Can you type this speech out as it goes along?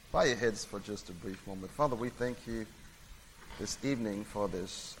Bow your heads for just a brief moment. Father, we thank you this evening for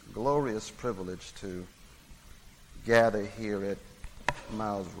this glorious privilege to gather here at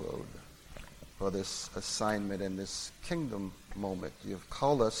Miles Road for this assignment and this kingdom moment. You've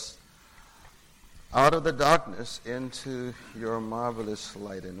called us out of the darkness into your marvelous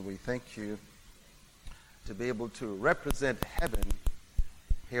light, and we thank you to be able to represent heaven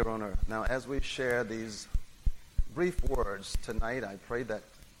here on earth. Now, as we share these brief words tonight, I pray that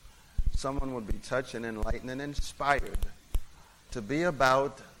someone would be touched and enlightened and inspired to be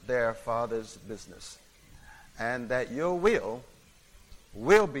about their Father's business, and that your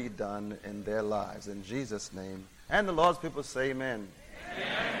will be done in their lives. In Jesus' name. And the Lord's people say amen.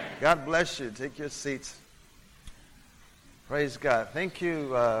 Amen. God bless you. Take your seats. Praise God. Thank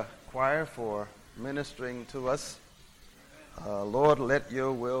you, choir, for ministering to us. Lord, let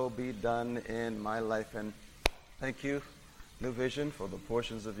your will be done in my life. And thank you, New Vision, for the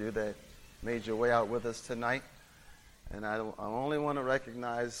portions of you that made your way out with us tonight. And I only want to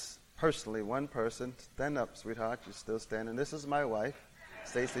recognize personally one person. Stand up, sweetheart. You're still standing. This is my wife,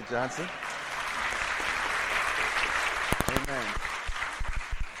 Stacy Johnson. Amen.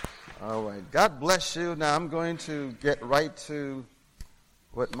 All right. God bless you. Now I'm going to get right to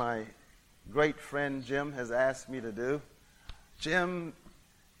what my great friend Jim has asked me to do. Jim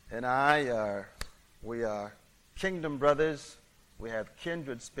and I we are kingdom brothers. We have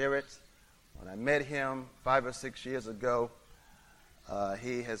kindred spirits. When I met him 5 or 6 years ago,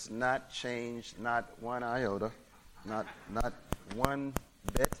 he has not changed, not one iota, not one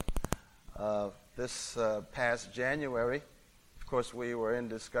bit. This past January, of course, we were in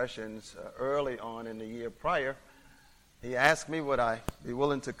discussions early on in the year prior. He asked me would I be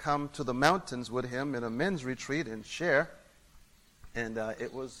willing to come to the mountains with him in a men's retreat and share. And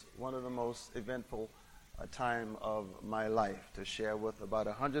it was one of the most eventful time of my life to share with about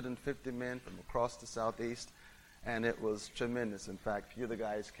 150 men from across the Southeast, and it was tremendous. In fact, a few of the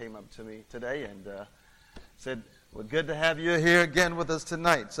guys came up to me today and said, "Well, good to have you here again with us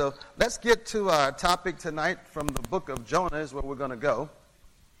tonight." So let's get to our topic tonight. From the book of Jonah is where we're going to go.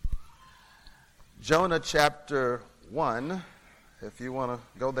 Jonah chapter 1, if you want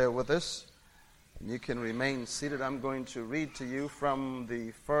to go there with us. And you can remain seated. I'm going to read to you from the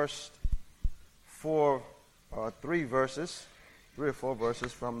first 3 or 4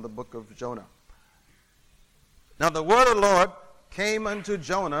 verses from the book of Jonah. Now the word of the Lord came unto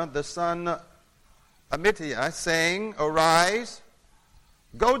Jonah, the son of Amittai, saying, "Arise,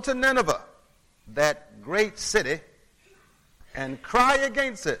 go to Nineveh, that great city, and cry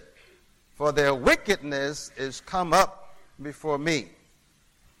against it, for their wickedness is come up before me."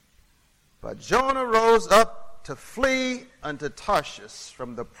 But Jonah rose up to flee unto Tarshish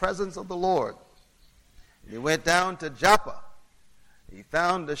from the presence of the Lord. He went down to Joppa. He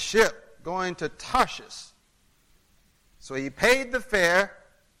found a ship going to Tarshish. So he paid the fare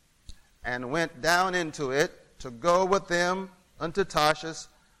and went down into it to go with them unto Tarshish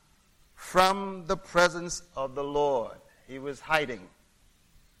from the presence of the Lord. He was hiding.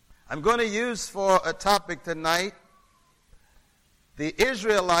 I'm going to use for a topic tonight the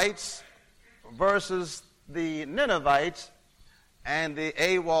Israelites versus the Ninevites and the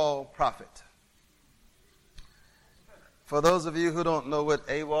AWOL prophet. For those of you who don't know what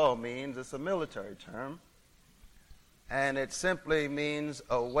AWOL means, it's a military term, and it simply means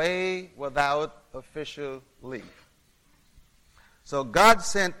away without official leave. So God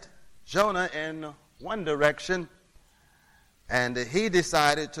sent Jonah in one direction, and he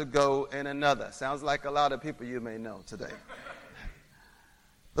decided to go in another. Sounds like a lot of people you may know today.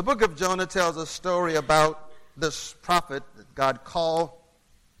 The book of Jonah tells a story about this prophet that God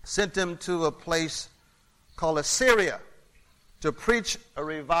sent him to a place called Assyria to preach a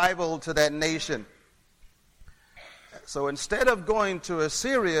revival to that nation. So instead of going to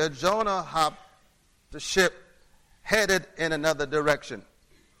Assyria, Jonah hopped the ship, headed in another direction.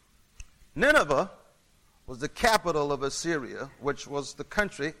 Nineveh was the capital of Assyria, which was the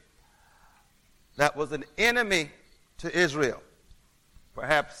country that was an enemy to Israel.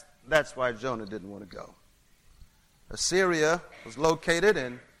 Perhaps that's why Jonah didn't want to go. Assyria was located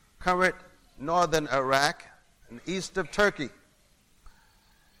in current northern Iraq and east of Turkey.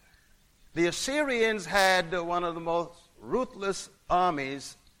 The Assyrians had one of the most ruthless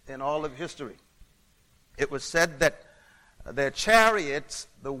armies in all of history. It was said that their chariots,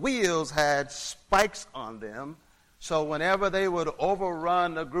 the wheels had spikes on them, so whenever they would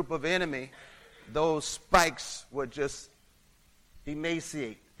overrun a group of enemy, those spikes would just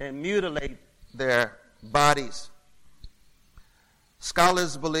emaciate and mutilate their bodies.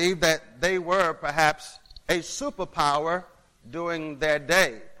 Scholars believe that they were perhaps a superpower during their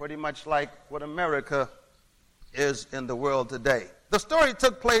day, pretty much like what America is in the world today. The story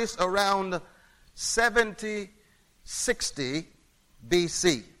took place around 7060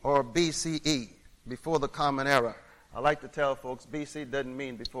 BC or BCE, before the Common Era. I like to tell folks BC doesn't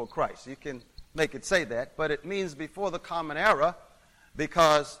mean before Christ. You can make it say that, but it means before the Common Era,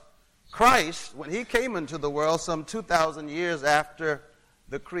 because Christ, when he came into the world some 2,000 years after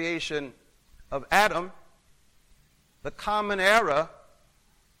the creation of Adam, the Common Era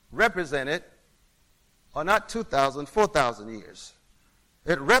represented, or not 2,000, 4,000 years.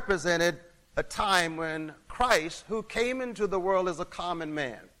 It represented a time when Christ, who came into the world as a common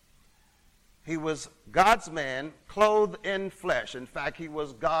man, he was God's man, clothed in flesh. In fact, he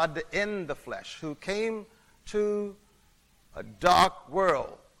was God in the flesh, who came to a dark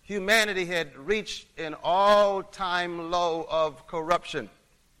world. Humanity had reached an all-time low of corruption.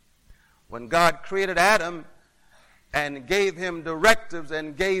 When God created Adam and gave him directives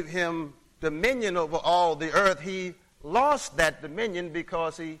and gave him dominion over all the earth, he lost that dominion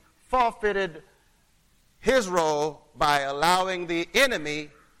because he forfeited his role by allowing the enemy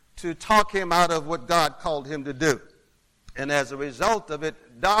to talk him out of what God called him to do. And as a result of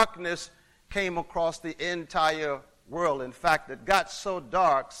it, darkness came across the entire world. In fact, it got so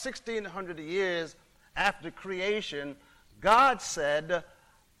dark, 1,600 years after creation, God said,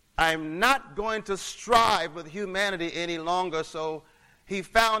 I'm not going to strive with humanity any longer. So he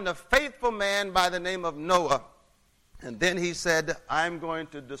found a faithful man by the name of Noah. And then he said, I'm going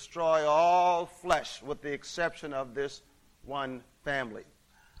to destroy all flesh with the exception of this one family.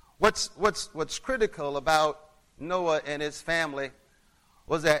 What's critical about Noah and his family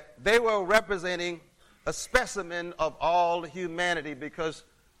was that they were representing a specimen of all humanity, because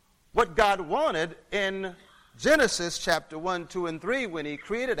what God wanted in Genesis chapter 1, 2, and 3, when he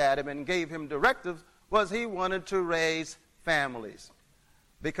created Adam and gave him directives, was he wanted to raise families.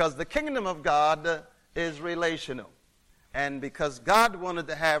 Because the kingdom of God is relational. And because God wanted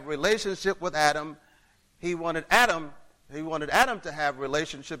to have relationship with Adam, he wanted Adam to have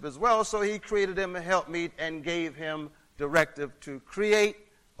relationship as well, so he created him a helpmeet and gave him directive to create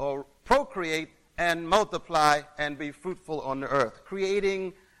or procreate and multiply and be fruitful on the earth,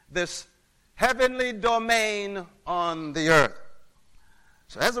 creating this heavenly domain on the earth.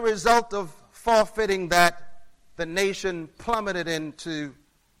 So as a result of forfeiting that, the nation plummeted into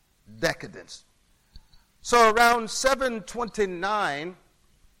decadence. So around 729,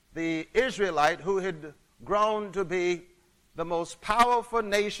 the Israelite, who had grown to be the most powerful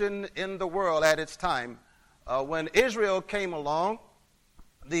nation in the world at its time, when Israel came along,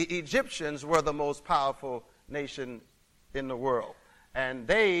 the Egyptians were the most powerful nation in the world. And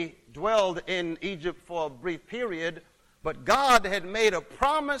they dwelled in Egypt for a brief period, but God had made a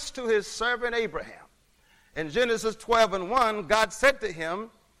promise to his servant Abraham. In Genesis 12:1, God said to him,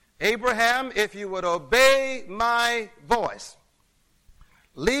 Abraham, if you would obey my voice,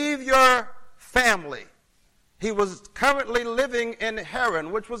 leave your family. He was currently living in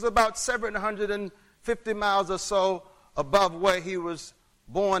Haran, which was about 750 miles or so above where he was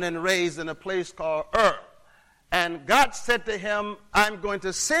born and raised, in a place called Ur. And God said to him, I'm going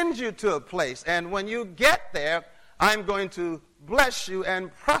to send you to a place, and when you get there, I'm going to bless you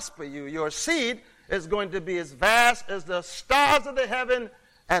and prosper you. Your seed is going to be as vast as the stars of the heaven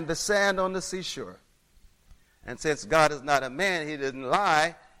and the sand on the seashore. And since God is not a man, he didn't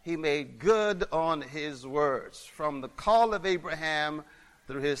lie. He made good on his words. From the call of Abraham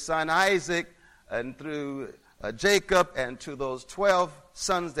through his son Isaac and through Jacob and to those 12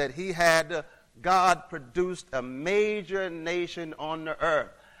 sons that he had, God produced a major nation on the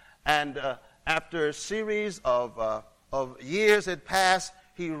earth. And after a series of years had passed,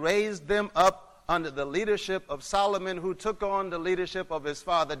 he raised them up under the leadership of Solomon, who took on the leadership of his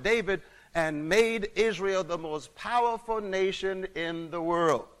father David and made Israel the most powerful nation in the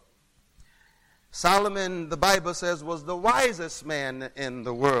world. Solomon, the Bible says, was the wisest man in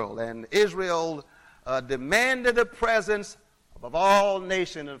the world, and Israel demanded the presence of all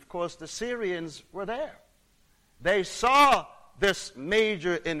nations. And of course, the Syrians were there. They saw this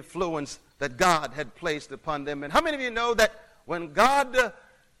major influence that God had placed upon them. And how many of you know that when God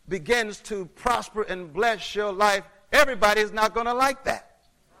begins to prosper and bless your life, everybody is not going to like that?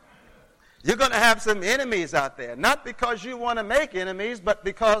 You're going to have some enemies out there, not because you want to make enemies, but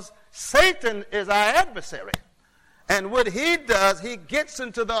because Satan is our adversary. And what he does, he gets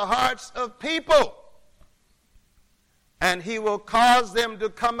into the hearts of people. And he will cause them to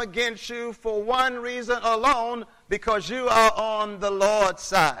come against you for one reason alone, because you are on the Lord's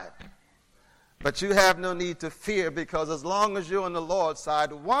side. But you have no need to fear, because as long as you're on the Lord's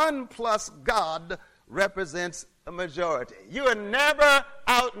side, 1 plus God represents a majority. You are never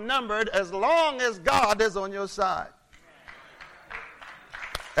outnumbered as long as God is on your side.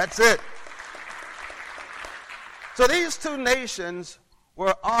 That's it. So these two nations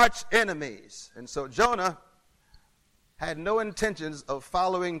were arch enemies. And so Jonah had no intentions of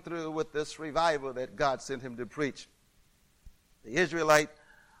following through with this revival that God sent him to preach. The Israelite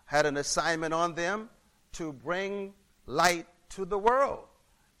had an assignment on them to bring light to the world.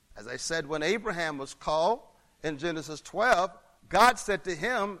 As I said, when Abraham was called in Genesis 12, God said to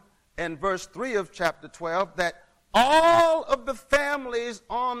him in verse 3 of chapter 12 that all of the families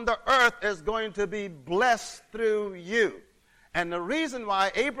on the earth is going to be blessed through you. And the reason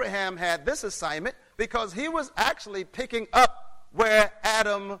why Abraham had this assignment, because he was actually picking up where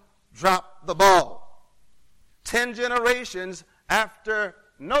Adam dropped the ball. 10 generations after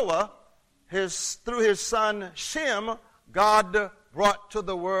Noah, through his son Shem, God brought to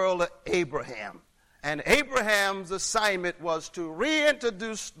the world Abraham. And Abraham's assignment was to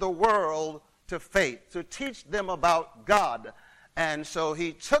reintroduce the world to faith, to teach them about God. And so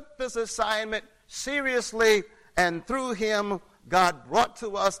he took this assignment seriously, and through him, God brought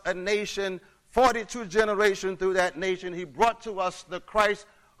to us a nation, 42 generations through that nation. He brought to us the Christ,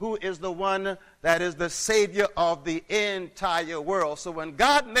 who is the one that is the Savior of the entire world. So when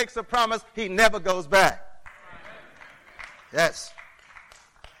God makes a promise, he never goes back. Yes.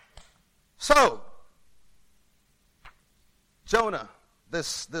 So, Jonah,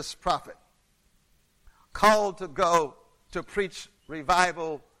 this prophet, called to go to preach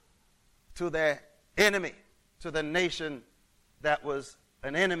revival to their enemy, to the nation that was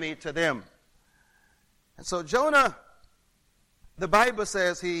an enemy to them. And so Jonah, the Bible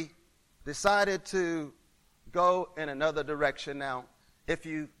says he decided to go in another direction. Now, if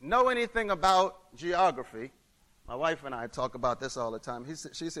you know anything about geography, my wife and I talk about this all the time.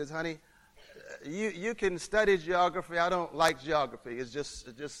 She says, honey, you can study geography. I don't like geography. It's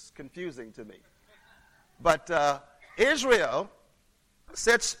just confusing to me. But Israel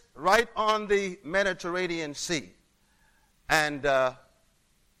sits right on the Mediterranean Sea. And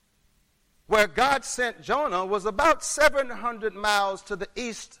where God sent Jonah was about 700 miles to the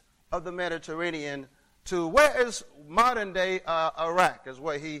east of the Mediterranean to where is modern-day Iraq, is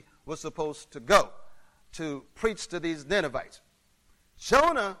where he was supposed to go to preach to these Ninevites.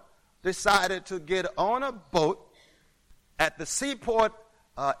 Jonah decided to get on a boat at the seaport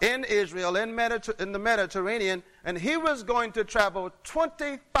in Israel, in the Mediterranean, and he was going to travel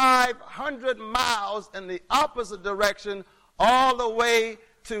 2,500 miles in the opposite direction all the way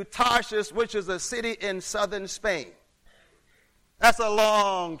to Tarshish, which is a city in southern Spain. That's a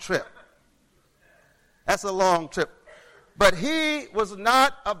long trip. That's a long trip. But he was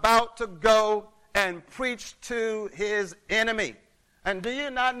not about to go and preach to his enemy. And do you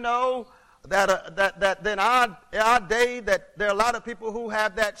not know that in our day that there are a lot of people who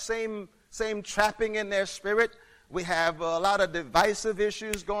have that same trapping in their spirit? We have a lot of divisive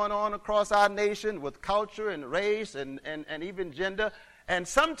issues going on across our nation with culture and race and even gender. And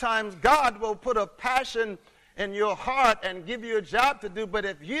sometimes God will put a passion in your heart and give you a job to do, but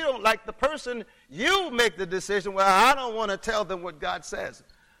if you don't like the person, you make the decision, well, I don't want to tell them what God says.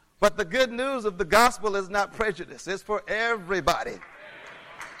 But the good news of the gospel is not prejudice. It's for everybody.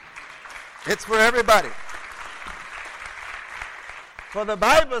 It's for everybody. For the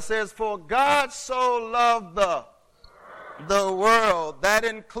Bible says, for God so loved the world. That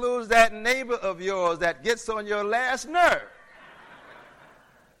includes that neighbor of yours that gets on your last nerve,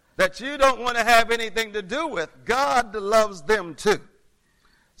 that you don't want to have anything to do with. God loves them too.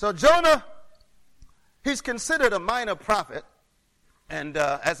 So Jonah, he's considered a minor prophet. And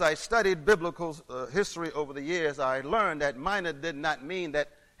as I studied biblical history over the years, I learned that minor did not mean that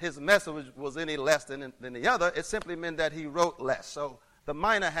his message was any less than the other. It simply meant that he wrote less. So the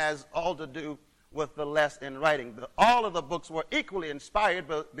minor has all to do with the less in writing. All of the books were equally inspired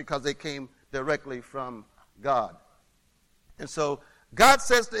because they came directly from God. And so God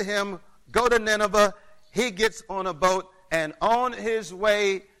says to him, go to Nineveh. He gets on a boat, and on his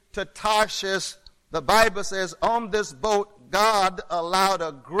way to Tarshish, the Bible says on this boat, God allowed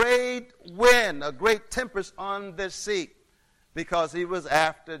a great wind, a great tempest on the sea, because he was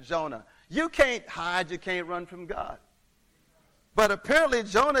after Jonah. You can't hide, you can't run from God. But apparently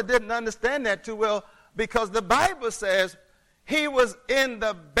Jonah didn't understand that too well, because the Bible says he was in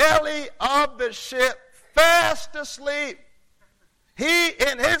the belly of the ship, fast asleep.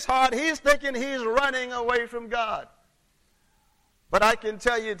 In his heart, he's thinking he's running away from God. But I can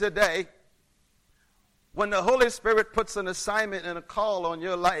tell you today, when the Holy Spirit puts an assignment and a call on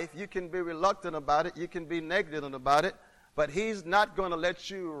your life, you can be reluctant about it, you can be negative about it, but he's not going to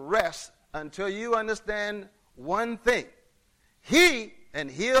let you rest until you understand one thing. He, and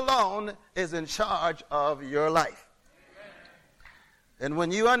he alone, is in charge of your life. And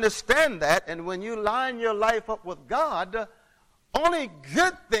when you understand that, and when you line your life up with God, only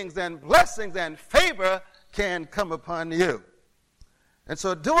good things and blessings and favor can come upon you. And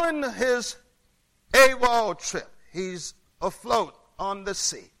so during his AWOL trip, he's afloat on the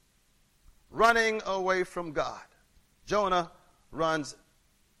sea, running away from God. Jonah runs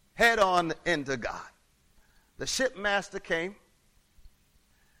head on into God. The shipmaster came.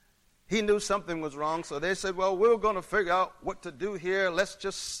 He knew something was wrong, so they said, well, we're going to figure out what to do here. Let's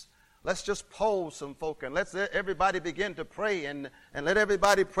just poll some folk and let everybody begin to pray and let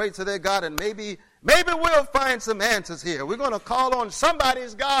everybody pray to their God, and maybe we'll find some answers here. We're going to call on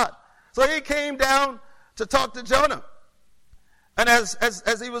somebody's God. So he came down to talk to Jonah. And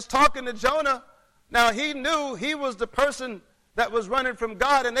as he was talking to Jonah, now he knew he was the person that was running from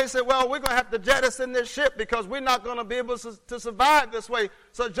God, and they said, well, we're going to have to jettison this ship because we're not going to be able to survive this way.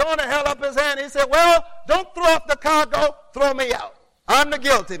 So Jonah held up his hand. He said, well, don't throw off the cargo, throw me out. I'm the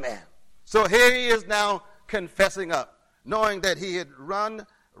guilty man. So here he is now confessing up, knowing that he had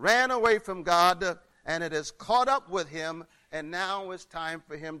ran away from God, and it has caught up with him, and now it's time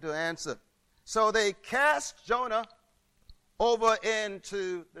for him to answer. So they cast Jonah over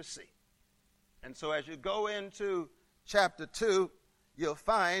into the sea. And so as you go into chapter 2, you'll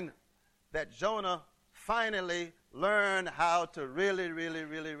find that Jonah finally learned how to really, really,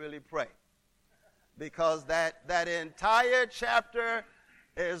 really, really pray. Because that entire chapter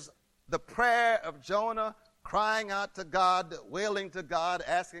is the prayer of Jonah crying out to God, wailing to God,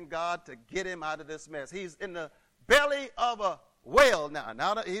 asking God to get him out of this mess. He's in the belly of a whale now.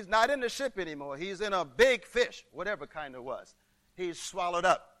 Now he's not in the ship anymore. He's in a big fish, whatever kind it was. He's swallowed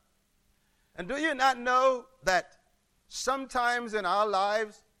up. And do you not know that sometimes in our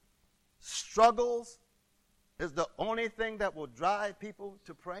lives, struggles is the only thing that will drive people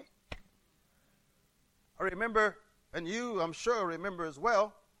to pray? I remember, and you, I'm sure, remember as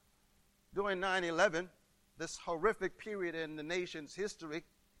well, during 9/11, this horrific period in the nation's history,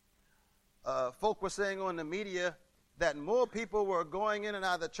 folk were saying on the media that more people were going in and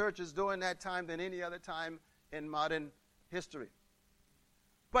out of the churches during that time than any other time in modern history.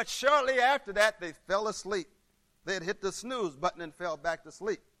 But shortly after that, they fell asleep. They had hit the snooze button and fell back to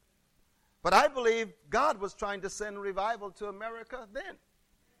sleep. But I believe God was trying to send revival to America then.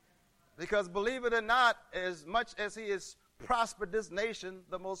 Because believe it or not, as much as he has prospered this nation,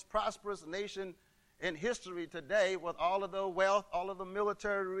 the most prosperous nation in history today, with all of the wealth, all of the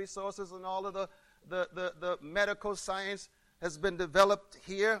military resources, and all of the medical science has been developed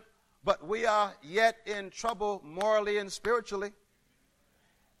here, but we are yet in trouble morally and spiritually.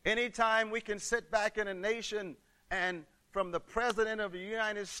 Anytime we can sit back in a nation and from the President of the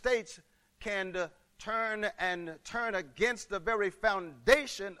United States can turn against the very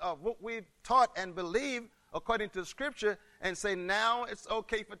foundation of what we've taught and believe according to Scripture, and say now it's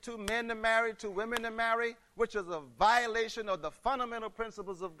okay for two men to marry, two women to marry, which is a violation of the fundamental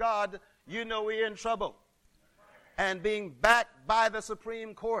principles of God, you know we're in trouble. And being backed by the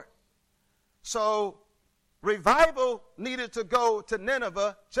Supreme Court. So revival needed to go to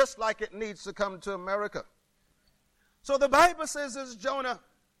Nineveh just like it needs to come to America. So the Bible says as Jonah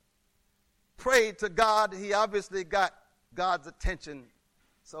prayed to God, he obviously got God's attention.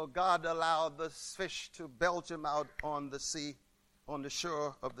 So God allowed the fish to belch him out on the sea, on the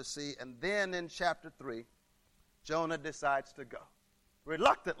shore of the sea. And then in chapter 3, Jonah decides to go.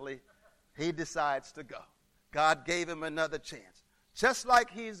 Reluctantly, he decides to go. God gave him another chance, just like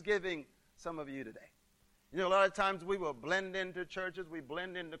he's giving some of you today. You know, a lot of times we will blend into churches, we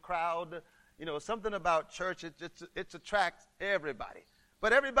blend in the crowd. You know, something about church, it attracts everybody.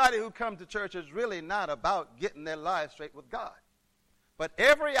 But everybody who comes to church is really not about getting their lives straight with God. But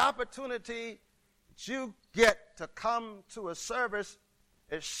every opportunity that you get to come to a service,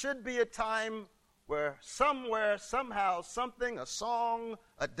 it should be a time where somewhere, somehow, something, a song,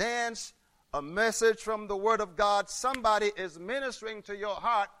 a dance, a message from the Word of God, somebody is ministering to your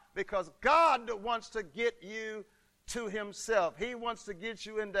heart because God wants to get you to himself. He wants to get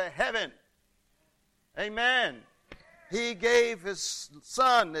you into heaven. Amen. He gave his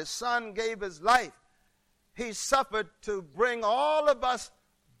son gave his life. He suffered to bring all of us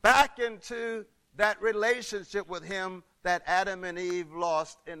back into that relationship with him that Adam and Eve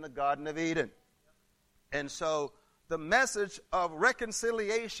lost in the Garden of Eden. And so the message of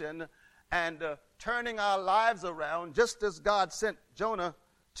reconciliation and turning our lives around, just as God sent Jonah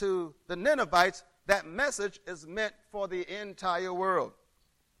to the Ninevites, that message is meant for the entire world.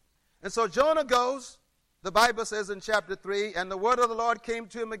 And so Jonah goes, the Bible says in chapter 3, and the word of the Lord came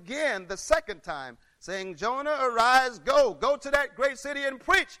to him again the second time, saying, Jonah, arise, go to that great city and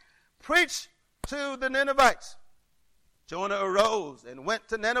preach to the Ninevites. Jonah arose and went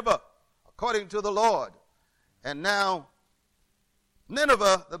to Nineveh, according to the Lord. And now,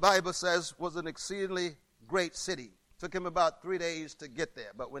 Nineveh, the Bible says, was an exceedingly great city. Took him about 3 days to get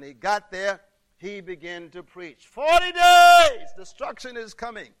there. But when he got there, he began to preach. 40 days! Destruction is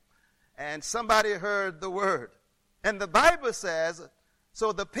coming. And somebody heard the word. And the Bible says,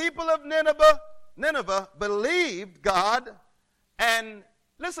 so the people of Nineveh believed God. And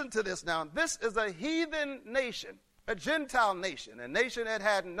listen to this now. This is a heathen nation, a Gentile nation, a nation that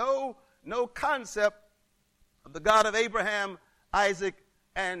had no concept of the God of Abraham, Isaac,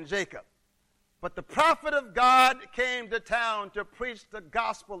 and Jacob. But the prophet of God came to town to preach the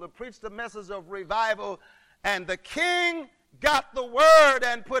gospel, to preach the message of revival, and the king got the word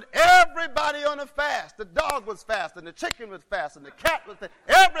and put everybody on a fast. The dog was fast, and the chicken was fast, and the cat was fast.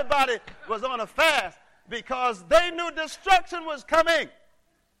 Everybody was on a fast because they knew destruction was coming.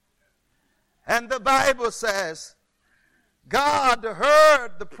 And the Bible says God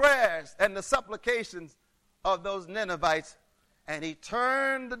heard the prayers and the supplications of those Ninevites, and he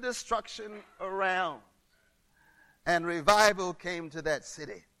turned the destruction around. And revival came to that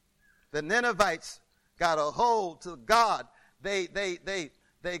city. The Ninevites got a hold to God. They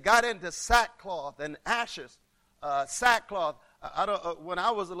got into sackcloth and ashes. Sackcloth. When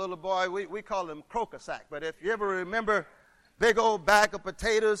I was a little boy, we called them croaker sack. But if you ever remember big old bag of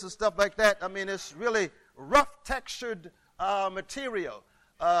potatoes and stuff like that, I mean, it's really rough textured material.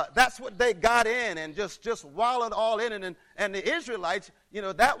 That's what they got in and just wallowed all in it. And the Israelites,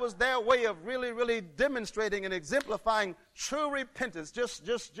 that was their way of really, really demonstrating and exemplifying true repentance,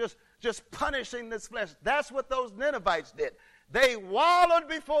 just punishing this flesh. That's what those Ninevites did. They wallowed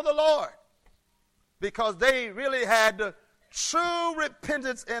before the Lord because they really had true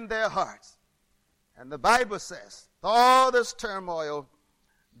repentance in their hearts. And the Bible says, all this turmoil,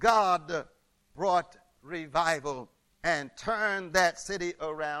 God brought revival and turned that city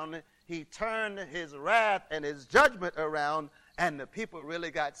around. He turned his wrath and his judgment around, and the people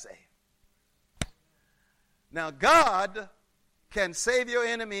really got saved. Now, God can save your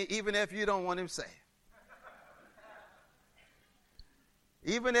enemy even if you don't want him saved.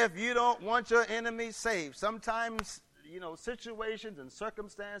 Even if you don't want your enemy saved. Sometimes, situations and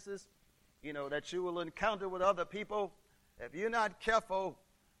circumstances, that you will encounter with other people, if you're not careful,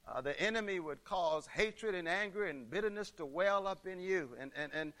 the enemy would cause hatred and anger and bitterness to well up in you.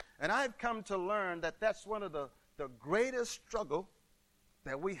 And I've come to learn that that's one of the greatest struggle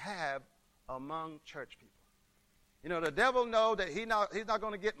that we have among church people. The devil knows that he's not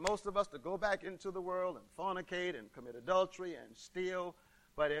going to get most of us to go back into the world and fornicate and commit adultery and steal.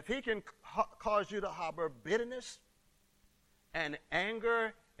 But if he can cause you to harbor bitterness and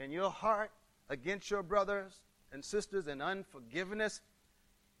anger in your heart against your brothers and sisters and unforgiveness,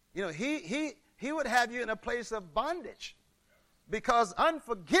 he would have you in a place of bondage, because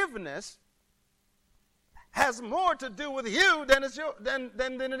unforgiveness has more to do with you than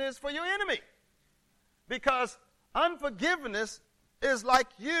it is for your enemy. Because unforgiveness is like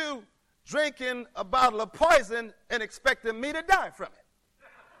you drinking a bottle of poison and expecting me to die from it.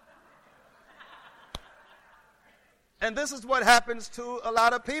 And this is what happens to a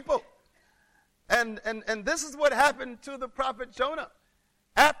lot of people. And this is what happened to the prophet Jonah.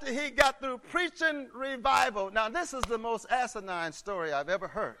 After he got through preaching revival. Now, this is the most asinine story I've ever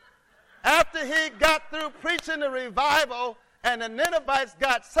heard. After he got through preaching the revival and the Ninevites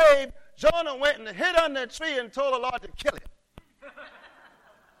got saved, Jonah went and hid under a tree and told the Lord to kill him.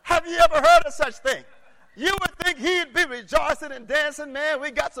 Have you ever heard of such thing? You would think he'd be rejoicing and dancing. Man,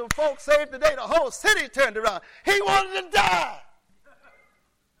 we got some folks saved today. The whole city turned around. He wanted to die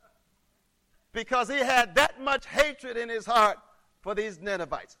because he had that much hatred in his heart for these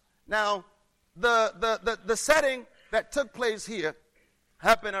Ninevites. Now, the setting that took place here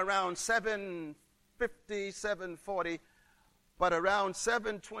happened around 750, 740, but around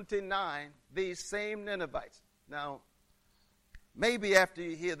 729, these same Ninevites. Now, maybe after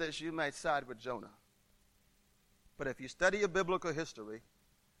you hear this, you might side with Jonah. But if you study your biblical history,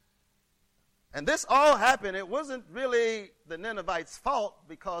 and this all happened, it wasn't really the Ninevites' fault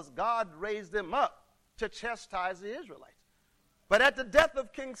because God raised them up to chastise the Israelites. But at the death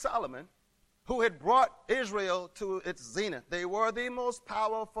of King Solomon, who had brought Israel to its zenith, they were the most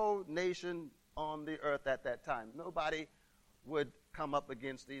powerful nation on the earth at that time. Nobody would come up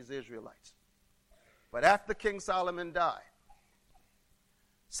against these Israelites. But after King Solomon died,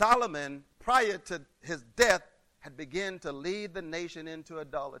 Solomon, prior to his death, had begun to lead the nation into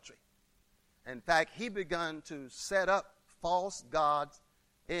idolatry. In fact, he began to set up false gods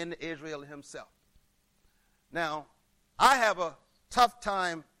in Israel himself. Now, I have a tough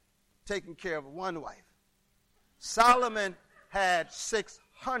time taking care of one wife. Solomon had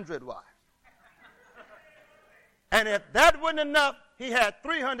 600 wives. And if that wasn't enough, he had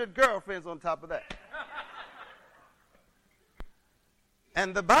 300 girlfriends on top of that.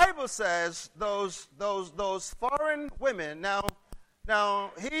 And the Bible says those foreign women.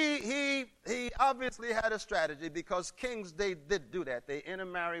 Now he obviously had a strategy, because kings, they did do that. They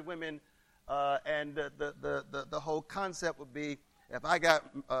intermarry women, and the whole concept would be, if I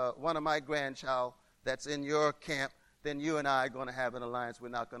got one of my grandchild that's in your camp, then you and I are going to have an alliance. We're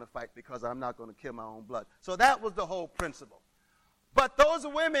not going to fight, because I'm not going to kill my own blood. So that was the whole principle. But those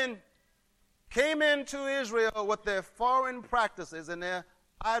women came into Israel with their foreign practices and their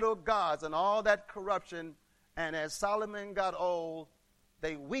idol gods and all that corruption. And as Solomon got old,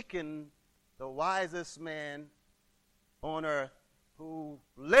 they weakened the wisest man on earth, who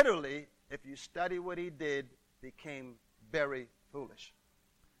literally, if you study what he did, became very foolish.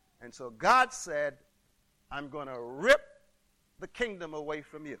 And so God said, I'm going to rip the kingdom away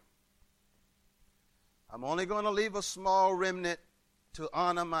from you. I'm only going to leave a small remnant to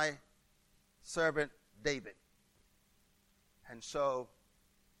honor my servant David. And so,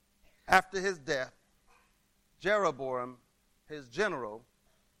 after his death, Jeroboam, his general,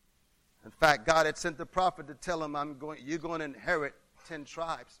 in fact, God had sent the prophet to tell him, you're going to inherit 10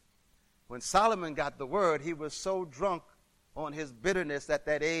 tribes. When Solomon got the word, he was so drunk on his bitterness at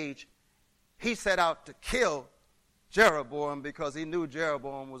that age, he set out to kill Jeroboam, because he knew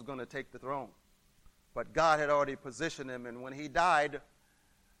Jeroboam was going to take the throne. But God had already positioned him, and when he died,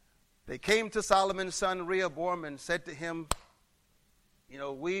 they came to Solomon's son Rehoboam and said to him,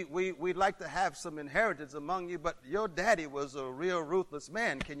 we'd like to have some inheritance among you, but your daddy was a real ruthless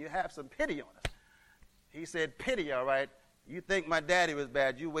man. Can you have some pity on us? He said, pity, all right. You think my daddy was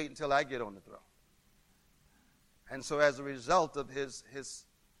bad, you wait until I get on the throne. And so as a result of his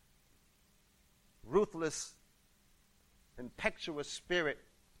ruthless, impetuous spirit,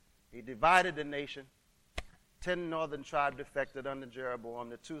 he divided the nation. 10 northern tribes defected under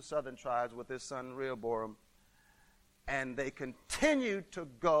Jeroboam, the 2 southern tribes with his son Rehoboam, and they continued to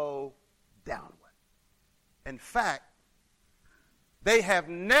go downward. In fact, they have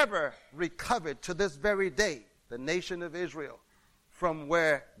never recovered to this very day, the nation of Israel, from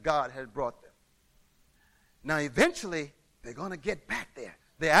where God had brought them. Now, eventually, they're going to get back there.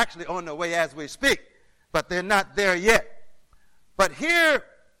 They're actually on the way as we speak, but they're not there yet. But here,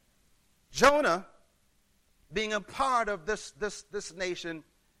 Jonah, being a part of this nation,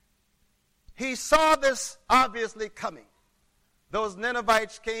 he saw this obviously coming. Those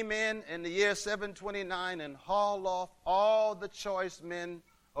Ninevites came in the year 729 and hauled off all the choice men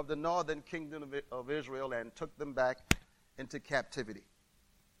of the northern kingdom of Israel and took them back into captivity.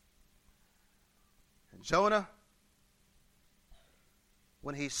 And Jonah,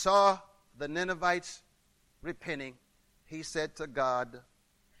 when he saw the Ninevites repenting, he said to God,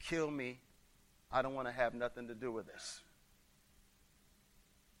 kill me. I don't want to have nothing to do with this.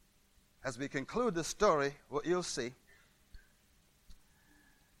 As we conclude the story, what you'll see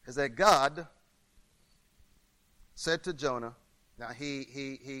is that God said to Jonah, now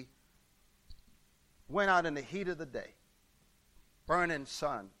he went out in the heat of the day, burning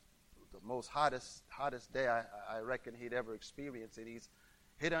sun, the most hottest day I reckon he'd ever experienced it. He's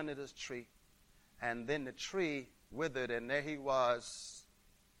hid under this tree, and then the tree withered, and there he was,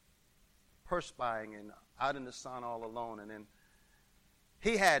 perspiring and out in the sun all alone. And then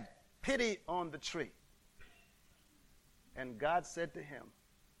he had pity on the tree. And God said to him,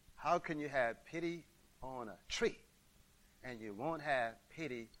 how can you have pity on a tree and you won't have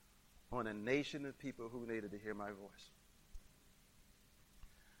pity on a nation of people who needed to hear my voice?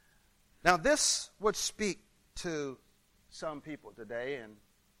 Now, this would speak to some people today, and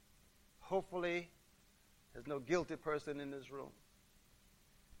hopefully there's no guilty person in this room.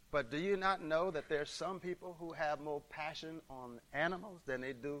 But do you not know that there's some people who have more passion on animals than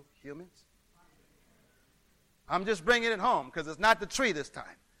they do humans? I'm just bringing it home because it's not the tree this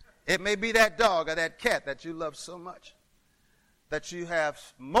time. It may be that dog or that cat that you love so much, that you have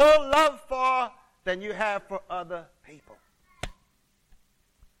more love for than you have for other people.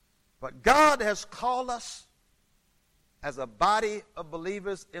 But God has called us as a body of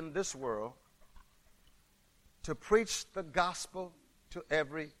believers in this world to preach the gospel to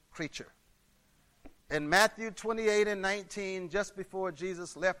every creature. In Matthew 28:19, just before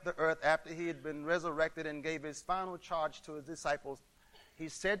Jesus left the earth after he had been resurrected and gave his final charge to his disciples, he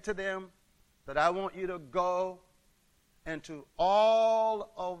said to them that I want you to go into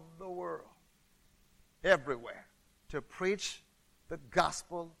all of the world, everywhere, to preach the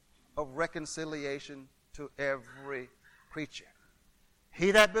gospel of reconciliation to every creature.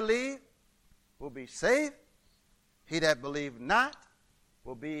 He that believe will be saved. He that believe not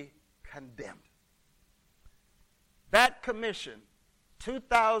will be condemned. That commission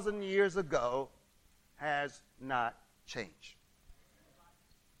 2,000 years ago has not changed.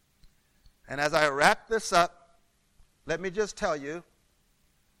 And as I wrap this up, let me just tell you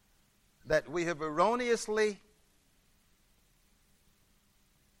that we have erroneously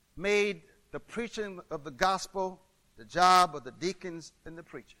made the preaching of the gospel the job of the deacons and the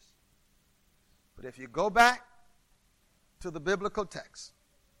preachers. But if you go back to the biblical text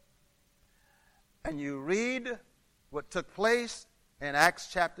and you read what took place in Acts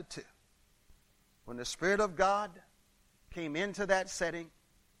chapter 2, when the Spirit of God came into that setting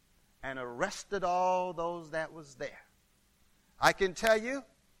and arrested all those that was there, I can tell you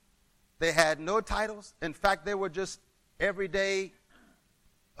they had no titles. In fact, they were just everyday,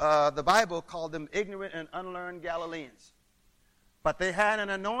 the Bible called them ignorant and unlearned Galileans. But they had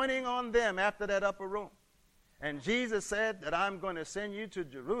an anointing on them after that upper room. And Jesus said that I'm going to send you to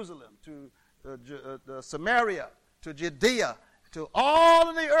Jerusalem, to Samaria, to Judea, to all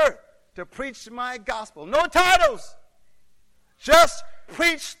of the earth to preach my gospel. No titles. Just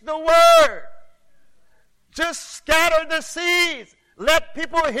preach the word. Just scatter the seeds. Let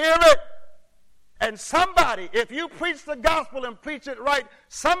people hear it. And somebody, if you preach the gospel and preach it right,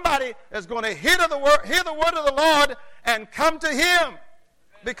 somebody is going to hear the word of the Lord and come to him.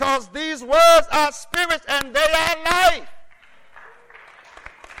 Because these words are spirit and they are life.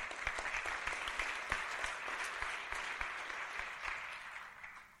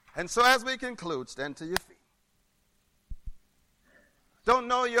 And so as we conclude, stand to your feet. Don't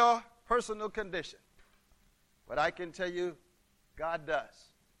know your personal condition, but I can tell you God does.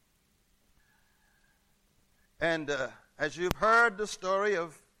 And as you've heard the story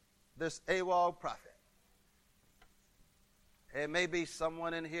of this AWOL prophet, there may be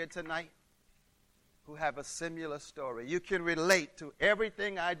someone in here tonight who have a similar story. You can relate to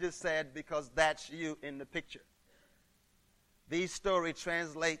everything I just said because that's you in the picture. These stories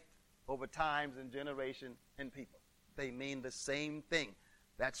translate over times and generation and people. They mean the same thing.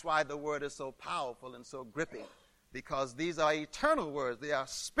 That's why the word is so powerful and so gripping, because these are eternal words. They are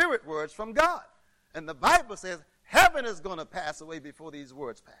spirit words from God. And the Bible says heaven is going to pass away before these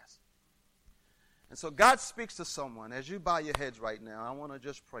words pass. And so God speaks to someone. As you bow your heads right now, I want to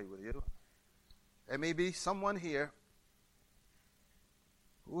just pray with you. There may be someone here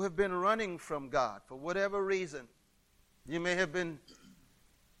who have been running from God for whatever reason. You may have been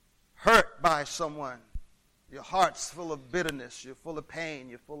hurt by someone. Your heart's full of bitterness. You're full of pain.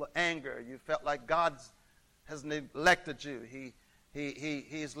 You're full of anger. You felt like God has neglected you.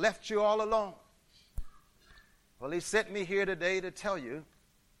 He's left you all alone. Well, he sent me here today to tell you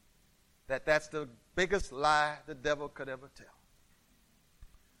that that's the biggest lie the devil could ever tell.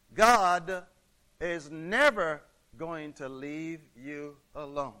 God is never going to leave you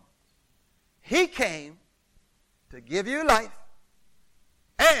alone. He came to give you life,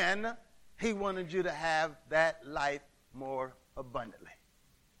 and he wanted you to have that life more abundantly.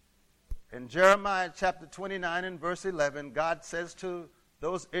 In Jeremiah chapter 29 and verse 11, God says to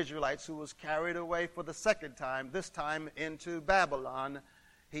those Israelites who was carried away for the second time, this time into Babylon,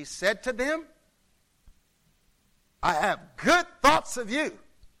 he said to them, I have good thoughts of you.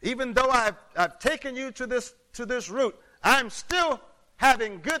 Even though I've taken you to this route, I'm still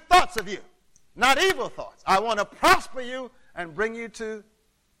having good thoughts of you, not evil thoughts. I want to prosper you and bring you to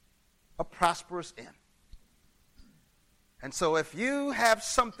a prosperous end. And so if you have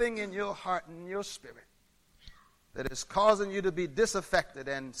something in your heart and your spirit that is causing you to be disaffected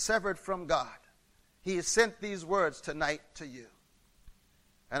and severed from God, he has sent these words tonight to you.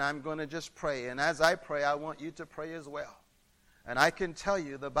 And I'm going to just pray. And as I pray, I want you to pray as well. And I can tell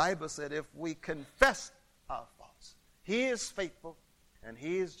you, the Bible said if we confess our faults, he is faithful and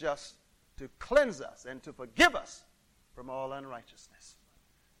he is just to cleanse us and to forgive us from all unrighteousness.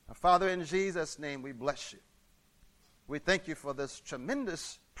 Now, Father, in Jesus' name, we bless you. We thank you for this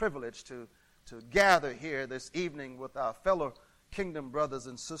tremendous privilege to gather here this evening with our fellow kingdom brothers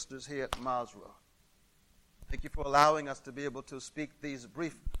and sisters here at Miles Road. Thank you for allowing us to be able to speak these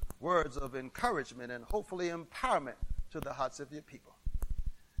brief words of encouragement and hopefully empowerment to the hearts of your people.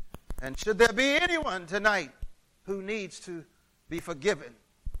 And should there be anyone tonight who needs to be forgiven,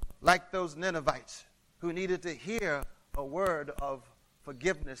 like those Ninevites who needed to hear a word of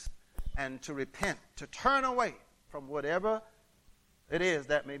forgiveness and to repent, to turn away from whatever it is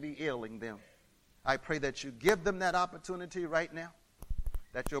that may be ailing them, I pray that you give them that opportunity right now,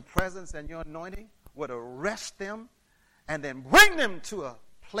 that your presence and your anointing would arrest them and then bring them to a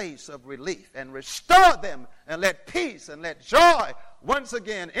place of relief, and restore them, and let peace and let joy once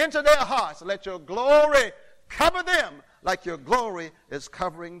again enter their hearts. Let your glory cover them like your glory is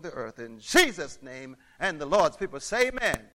covering the earth. In Jesus' name, and the Lord's people say amen.